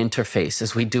on the interface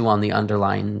as we do on the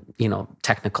underlying,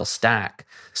 technical stack,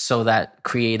 so that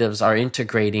creatives are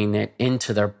integrating it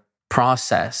into their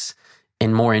process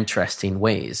in more interesting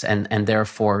ways, and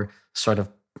therefore sort of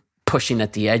pushing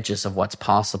at the edges of what's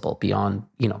possible beyond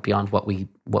what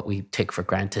we take for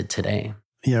granted today.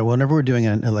 Yeah, whenever we're doing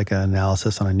an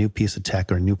analysis on a new piece of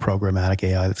tech or a new programmatic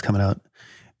AI that's coming out,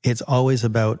 it's always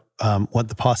about what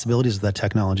the possibilities of that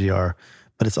technology are,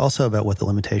 but it's also about what the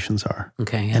limitations are.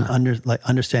 Okay, yeah. And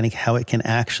understanding how it can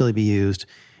actually be used,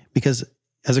 because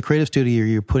as a creative studio,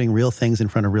 you're putting real things in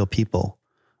front of real people,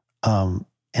 and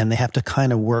they have to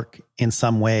kind of work in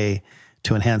some way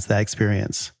to enhance that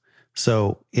experience.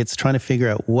 So it's trying to figure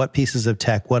out what pieces of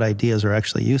tech, what ideas are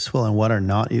actually useful and what are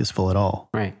not useful at all.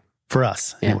 Right. For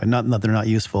us. Yeah. Anyway, not that they're not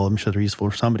useful. I'm sure they're useful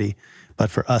for somebody, but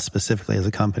for us specifically as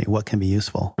a company, what can be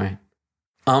useful? Right.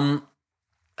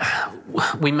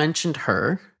 We mentioned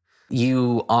Her.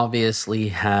 You obviously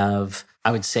have,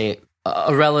 I would say,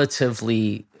 a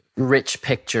relatively rich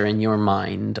picture in your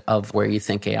mind of where you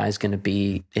think AI is going to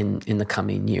be in the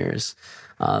coming years.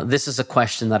 This is a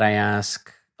question that I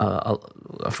ask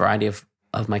a variety of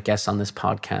my guests on this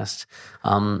podcast.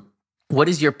 What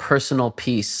is your personal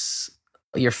piece,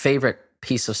 your favorite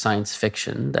piece of science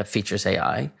fiction that features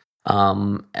AI?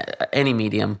 Any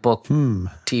medium, book,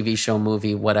 TV show,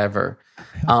 movie, whatever.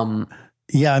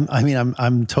 Yeah,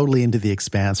 I'm totally into The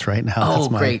Expanse right now. Oh,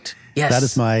 great!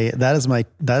 Yes, that is my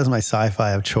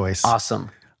sci-fi of choice.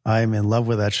 Awesome. I'm in love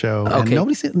with that show, okay.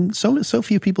 and so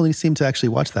few people seem to actually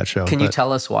watch that show. Can you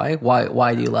tell us why?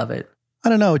 Why do you love it? I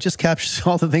don't know. It just captures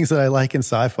all the things that I like in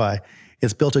sci-fi.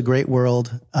 It's built a great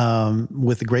world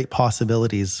with great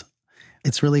possibilities.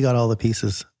 It's really got all the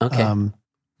pieces. Okay.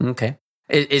 Okay.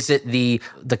 Is it the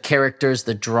characters,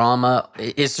 the drama?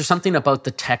 Is there something about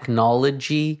the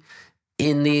technology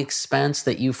in The Expanse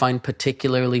that you find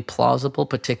particularly plausible,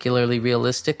 particularly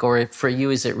realistic? Or for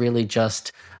you, is it really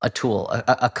just a tool,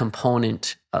 a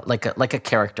component, like a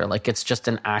character, like it's just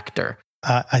an actor?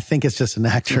 I think it's just an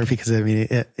actor because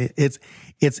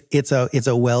it's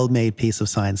a well-made piece of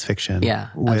science fiction. Yeah,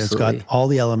 where absolutely. It's got all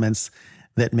the elements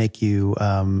that make you,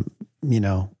 I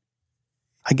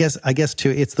guess too,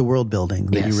 it's the world building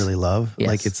that you really love. Yes.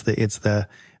 Like it's that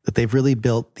they've really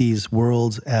built these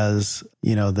worlds as,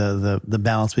 the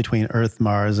balance between Earth,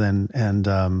 Mars, and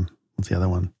what's the other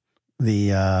one?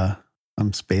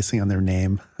 I'm spacing on their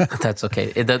name. That's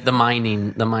okay. The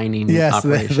mining yes,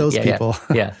 operation. Those people.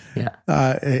 Yeah.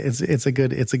 It's a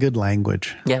good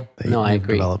language. Yeah. No, I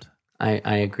agree. Developed.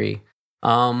 I agree.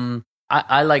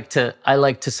 I like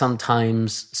to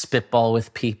sometimes spitball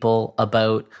with people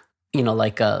about,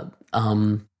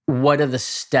 what are the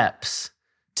steps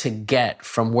to get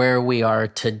from where we are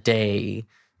today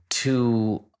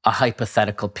to a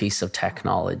hypothetical piece of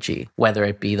technology, whether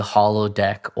it be the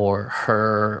holodeck or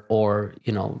Her or,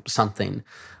 something,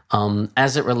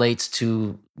 as it relates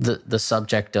to the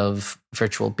subject of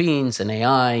virtual beings and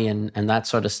AI and that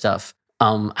sort of stuff.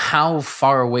 How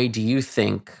far away do you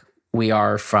think we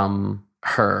are from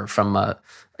Her, from an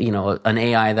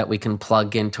AI that we can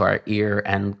plug into our ear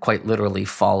and quite literally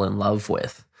fall in love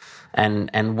with?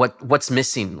 And what's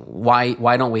missing?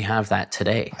 Why don't we have that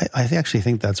today? I actually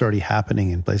think that's already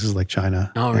happening in places like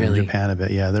China. Oh, really? And Japan a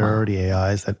bit. Yeah, there are already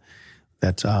AIs that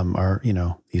are I don't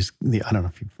know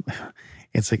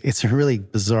if it's a really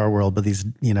bizarre world, but these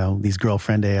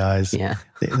girlfriend AIs,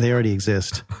 they already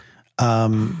exist. Oh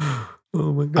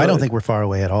my God. I don't think we're far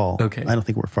away at all. Okay. I don't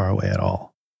think we're far away at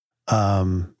all.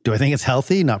 Do I think it's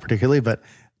healthy? Not particularly, but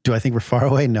do I think we're far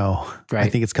away? No. Right. I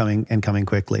think it's coming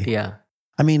quickly. Yeah.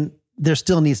 I mean, there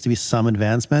still needs to be some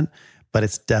advancement, but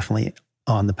it's definitely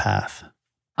on the path.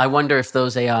 I wonder if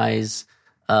those AIs,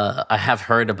 I have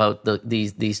heard about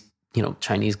these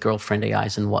Chinese girlfriend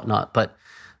AIs and whatnot. But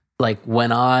like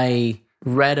when I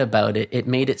read about it, it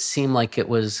made it seem like it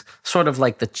was sort of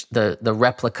like the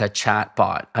Replika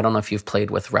chatbot. I don't know if you've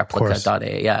played with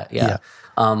Replika.ai. Yeah.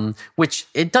 Which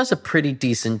it does a pretty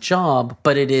decent job,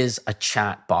 but it is a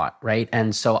chatbot, right?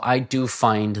 And so I do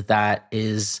find that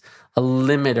is a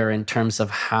limiter in terms of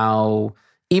how,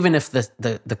 even if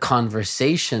the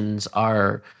conversations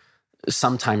are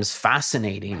sometimes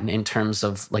fascinating in terms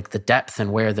of like the depth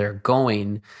and where they're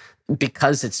going,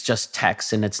 because it's just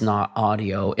text and it's not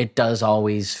audio, it does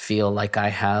always feel like I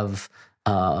have,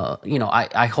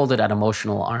 I hold it at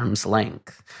emotional arm's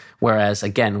length. Whereas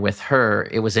again, with her,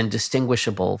 it was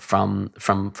indistinguishable from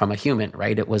a human,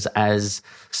 right? It was as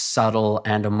subtle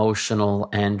and emotional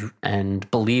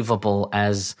and believable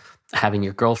as having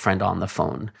your girlfriend on the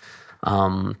phone.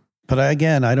 But I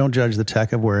don't judge the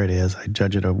tech of where it is. I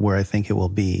judge it of where I think it will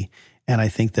be. And I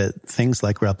think that things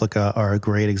like Replika are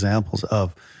great examples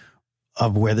of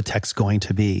where the tech's going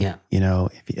to be. Yeah.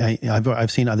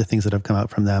 I've seen other things that have come out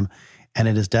from them, and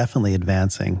it is definitely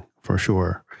advancing for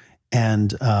sure,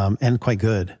 and quite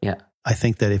good. Yeah. I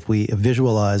think that if we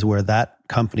visualize where that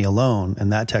company alone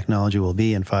and that technology will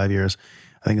be in 5 years,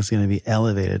 I think it's going to be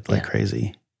elevated like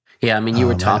crazy. Yeah, I mean, you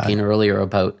were talking earlier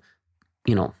about,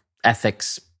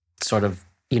 ethics sort of,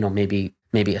 maybe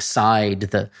aside,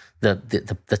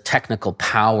 the technical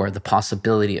power, the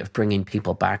possibility of bringing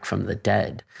people back from the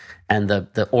dead, and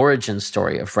the origin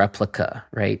story of Replika,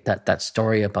 right? That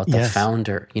story about the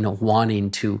founder,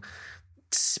 wanting to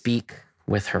speak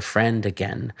with her friend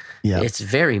again. Yeah. It's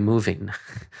very moving.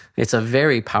 It's a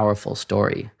very powerful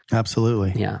story.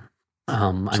 Absolutely. Yeah.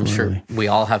 I'm sure we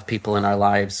all have people in our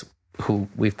lives who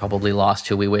we've probably lost,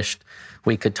 who we wished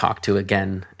we could talk to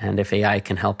again. And if AI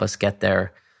can help us get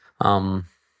there,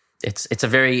 it's a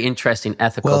very interesting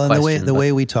ethical question. Well, and the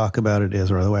way we talk about it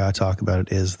is, or the way I talk about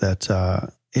it is that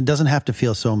it doesn't have to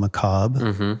feel so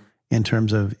macabre in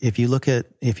terms of if you look at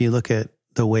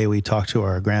the way we talk to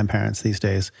our grandparents these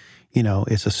days,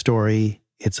 it's a story,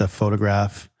 it's a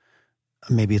photograph,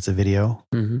 maybe it's a video,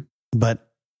 but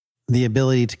the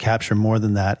ability to capture more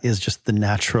than that is just the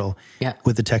natural,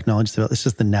 with the technology, it's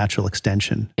just the natural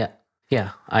extension.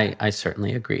 Yeah, I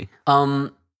certainly agree.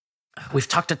 We've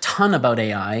talked a ton about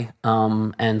AI,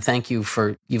 and thank you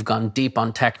you've gone deep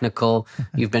on technical.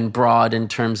 You've been broad in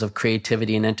terms of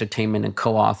creativity and entertainment and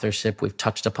co-authorship. We've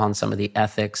touched upon some of the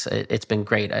ethics. It's been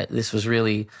great. This was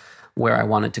really where I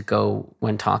wanted to go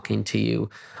when talking to you.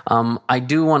 I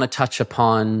do want to touch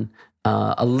upon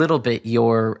a little bit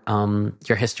your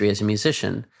history as a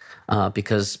musician,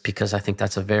 because I think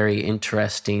that's a very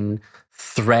interesting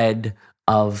thread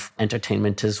of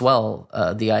entertainment as well,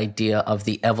 the idea of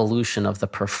the evolution of the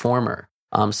performer.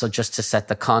 So just to set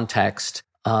the context,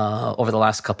 over the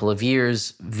last couple of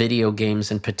years, video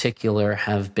games in particular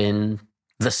have been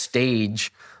the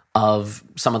stage of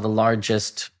some of the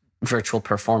largest virtual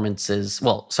performances.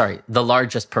 The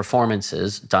largest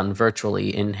performances done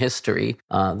virtually in history.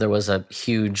 There was a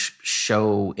huge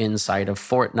show inside of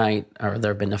Fortnite, or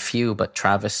there have been a few, but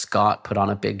Travis Scott put on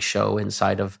a big show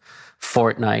inside of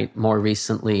Fortnite. More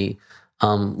recently,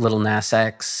 Lil Nas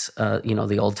X,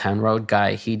 the Old Town Road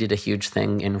guy, he did a huge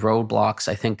thing in Roblox.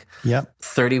 I think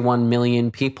 31 million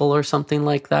people or something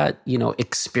like that,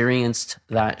 experienced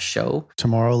that show.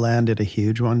 Tomorrowland did a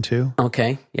huge one too.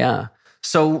 Okay, yeah.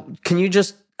 So can you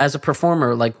just, as a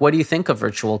performer, like, what do you think of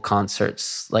virtual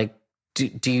concerts? Like, do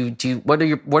you what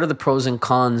are the pros and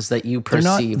cons that you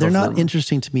perceive? They're not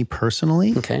interesting to me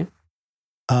personally. Okay.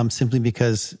 Simply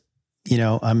because,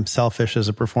 I'm selfish as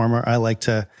a performer. I like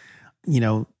to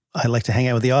hang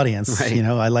out with the audience. Right.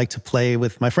 I like to play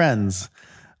with my friends.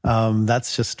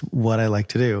 That's just what I like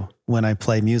to do when I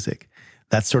play music.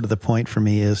 That's sort of the point for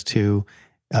me, is to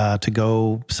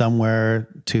go somewhere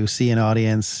to see an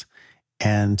audience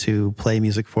and to play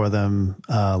music for them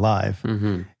live.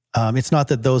 It's not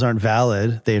that those aren't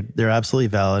valid. They're absolutely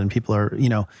valid, and people are,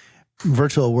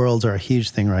 virtual worlds are a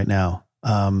huge thing right now.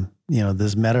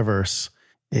 This metaverse,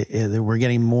 we're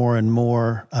getting more and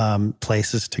more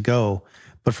places to go.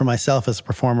 But for myself as a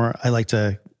performer, I like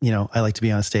to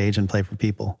be on a stage and play for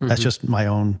people. That's just my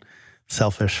own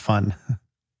selfish fun.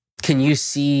 Can you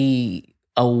see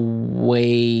a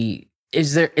way?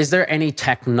 Is there any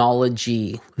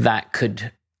technology that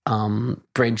could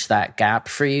bridge that gap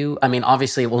for you? I mean,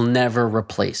 obviously, it will never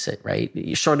replace it, right?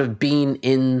 You're sort of being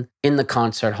in the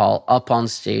concert hall, up on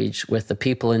stage with the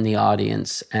people in the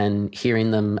audience and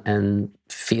hearing them and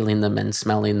feeling them and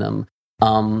smelling them.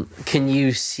 Can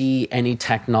you see any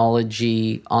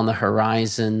technology on the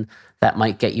horizon that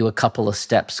might get you a couple of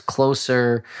steps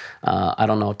closer. I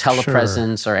don't know,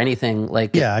 telepresence or anything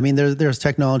like. Yeah, I mean, there's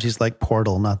technologies like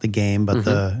Portal, not the game, but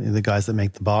the guys that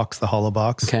make the box, the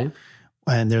HoloBox. Okay.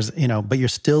 And there's, but you're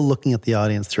still looking at the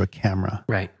audience through a camera.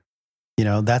 Right.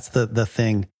 That's the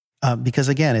thing. Because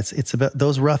again, it's about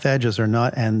those rough edges are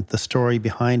not, and the story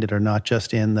behind it are not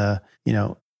just in the,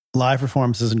 live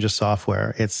performance isn't just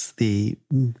software. It's the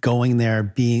going there,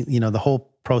 being, the whole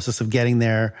process of getting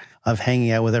there, of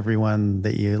hanging out with everyone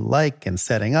that you like and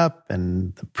setting up,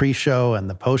 and the pre-show and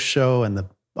the post-show and the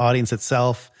audience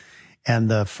itself, and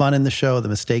the fun in the show, the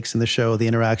mistakes in the show, the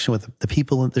interaction with the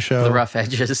people at the show. The rough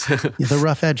edges. The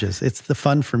rough edges. It's the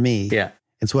fun for me. Yeah.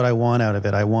 It's what I want out of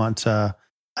it. I want, I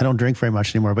don't drink very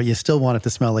much anymore, but you still want it to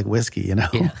smell like whiskey,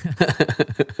 Yeah.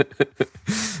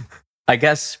 I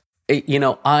guess,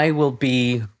 it'll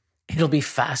be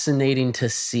fascinating to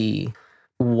see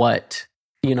what,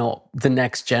 the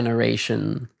next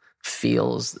generation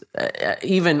feels.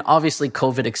 Even obviously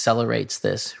COVID accelerates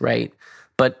this, right?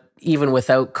 But even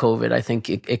without COVID, I think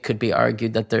it could be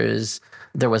argued that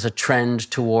there was a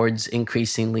trend towards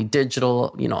increasingly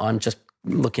digital. I'm just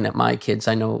looking at my kids.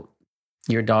 I know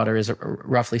your daughter is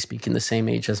roughly speaking the same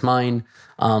age as mine.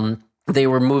 They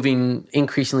were moving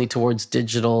increasingly towards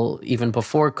digital even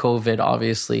before COVID,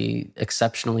 obviously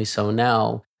exceptionally so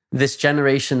now. This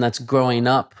generation that's growing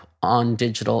up on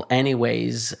digital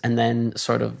anyways, and then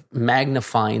sort of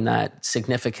magnifying that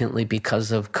significantly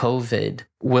because of COVID,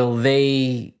 will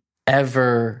they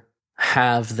ever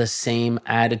have the same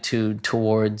attitude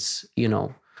towards,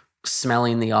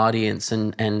 smelling the audience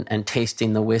and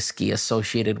tasting the whiskey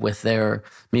associated with their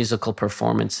musical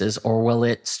performances? Or will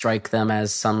it strike them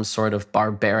as some sort of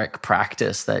barbaric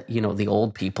practice that, the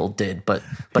old people did? But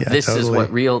this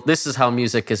totally. This is how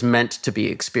music is meant to be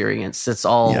experienced. It's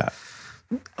all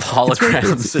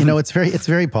holograms. It's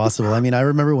very possible. I mean, I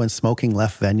remember when smoking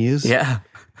left venues. Yeah.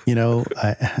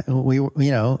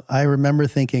 I remember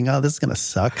thinking, oh, this is going to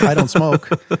suck. I don't smoke,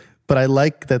 but I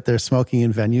like that they're smoking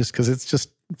in venues because it's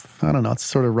just, I don't know, it's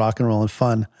sort of rock and roll and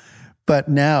fun. But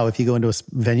now if you go into a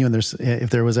venue and if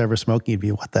there was ever smoking, you'd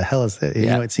be, what the hell is it?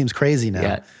 It seems crazy now.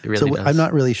 Yeah, it really does. I'm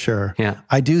not really sure. Yeah.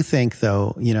 I do think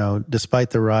though,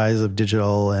 despite the rise of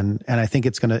digital and I think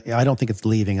I don't think it's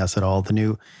leaving us at all. The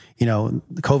new,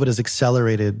 COVID has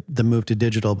accelerated the move to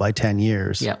digital by 10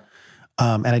 years. Yeah.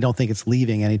 And I don't think it's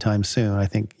leaving anytime soon. I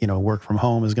think, work from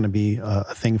home is going to be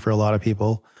a thing for a lot of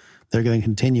people. They're going to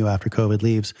continue after COVID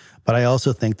leaves. But I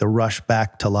also think the rush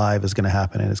back to live is going to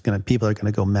happen, and people are going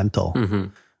to go mental. Mm-hmm.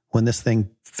 When this thing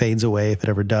fades away, if it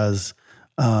ever does,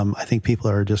 I think people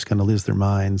are just going to lose their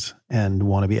minds and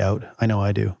want to be out. I know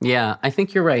I do. Yeah, I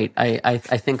think you're right. I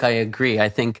think I agree. I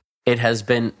think it has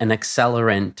been an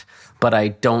accelerant, but I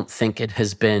don't think it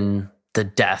has been the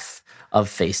death of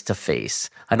face-to-face.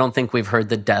 I don't think we've heard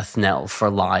the death knell for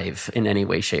live in any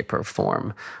way, shape, or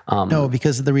form. No,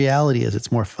 because the reality is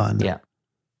it's more fun. Yeah.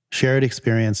 Shared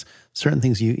experience, certain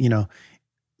things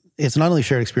it's not only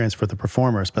shared experience for the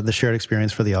performers, but the shared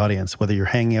experience for the audience, whether you're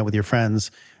hanging out with your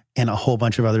friends and a whole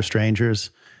bunch of other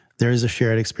strangers, there is a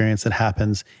shared experience that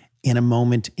happens in a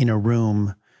moment in a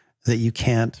room that you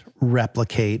can't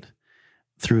replicate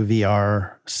through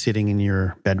VR sitting in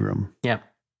your bedroom. Yeah.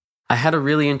 I had a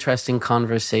really interesting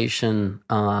conversation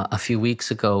a few weeks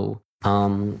ago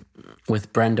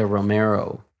with Brenda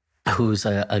Romero, who's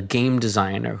a game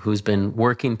designer who's been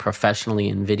working professionally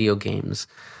in video games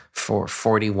for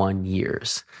 41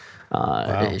 years.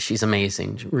 Wow. She's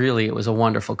amazing. Really, it was a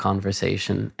wonderful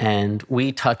conversation. And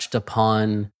we touched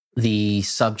upon the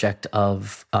subject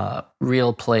of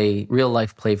real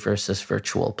life play versus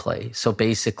virtual play. So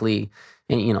basically,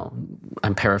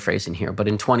 I'm paraphrasing here, but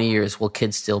in 20 years, will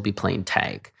kids still be playing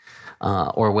tag?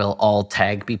 Or will all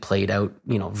tag be played out,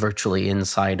 virtually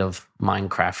inside of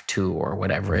Minecraft 2 or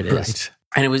whatever it is? Right.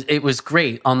 And it was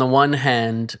great. On the one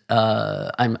hand,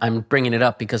 I'm bringing it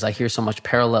up because I hear so much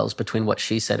parallels between what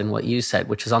she said and what you said,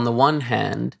 which is on the one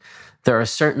hand, there are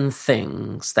certain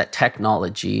things that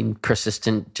technology,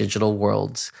 persistent digital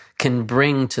worlds can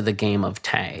bring to the game of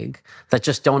tag that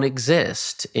just don't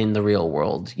exist in the real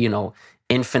world.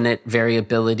 Infinite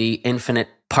variability, infinite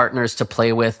partners to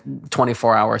play with,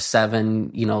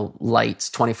 24/7, lights,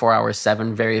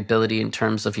 24/7 variability in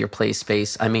terms of your play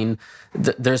space. I mean,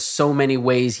 there's so many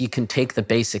ways you can take the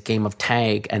basic game of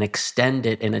tag and extend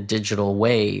it in a digital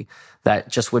way that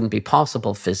just wouldn't be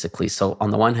possible physically. So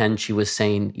on the one hand, she was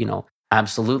saying,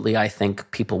 absolutely, I think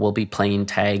people will be playing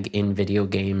tag in video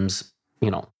games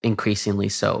increasingly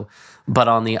so. But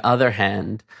on the other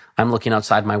hand, I'm looking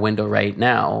outside my window right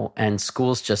now, and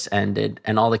school's just ended,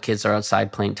 and all the kids are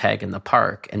outside playing tag in the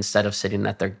park instead of sitting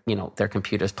at their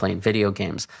computers playing video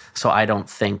games. So I don't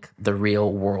think the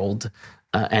real world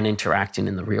and interacting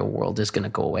in the real world is going to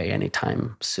go away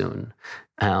anytime soon.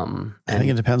 I think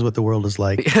it depends what the world is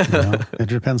like. It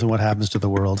depends on what happens to the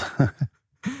world.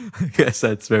 I guess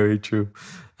that's very true.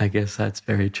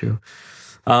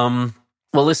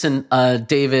 Well, listen,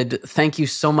 David, thank you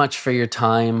so much for your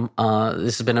time.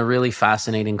 This has been a really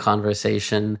fascinating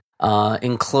conversation.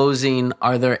 In closing,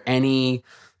 are there any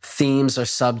themes or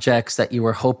subjects that you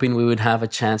were hoping we would have a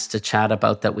chance to chat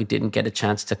about that we didn't get a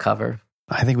chance to cover?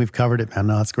 I think we've covered it, man.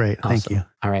 No, it's great. Awesome. Thank you.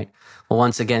 All right. Well,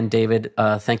 once again, David,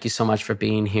 thank you so much for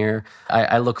being here.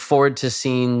 I look forward to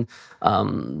seeing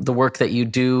the work that you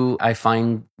do. I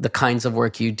find the kinds of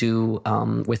work you do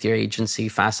with your agency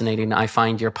fascinating. I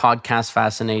find your podcast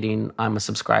fascinating. I'm a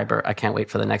subscriber. I can't wait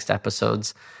for the next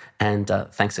episodes. And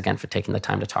thanks again for taking the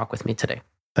time to talk with me today.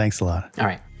 Thanks a lot. All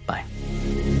right. Bye.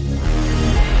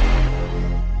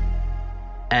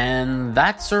 And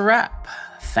that's a wrap.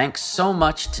 Thanks so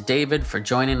much to David for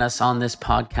joining us on this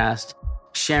podcast,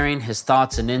 sharing his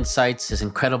thoughts and insights, his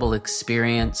incredible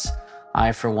experience.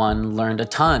 I, for one, learned a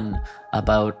ton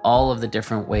about all of the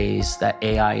different ways that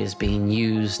AI is being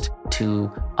used to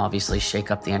obviously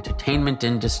shake up the entertainment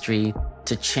industry,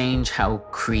 to change how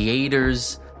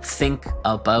creators think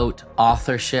about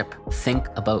authorship, think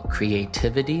about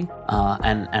creativity,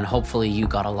 and hopefully you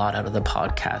got a lot out of the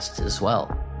podcast as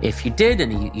well. If you did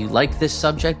and you like this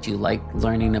subject, you like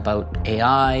learning about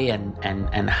AI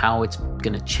and how it's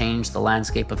going to change the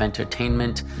landscape of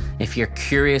entertainment, if you're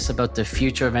curious about the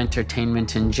future of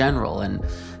entertainment in general and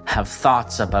have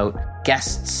thoughts about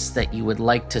guests that you would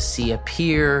like to see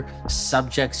appear,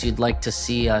 subjects you'd like to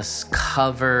see us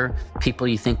cover, people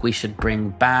you think we should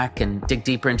bring back and dig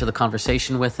deeper into the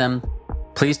conversation with them,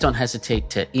 please don't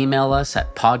hesitate to email us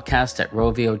at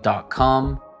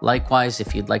podcast@rovio.com. Likewise,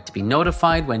 if you'd like to be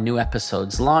notified when new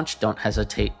episodes launch, don't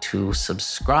hesitate to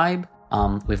subscribe.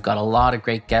 We've got a lot of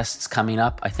great guests coming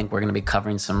up. I think we're going to be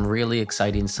covering some really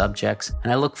exciting subjects.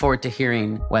 And I look forward to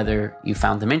hearing whether you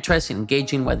found them interesting,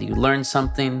 engaging, whether you learned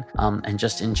something, and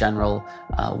just in general,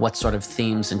 what sort of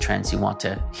themes and trends you want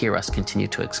to hear us continue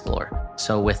to explore.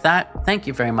 So with that, thank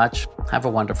you very much. Have a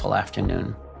wonderful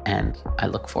afternoon. And I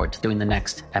look forward to doing the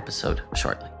next episode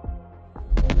shortly.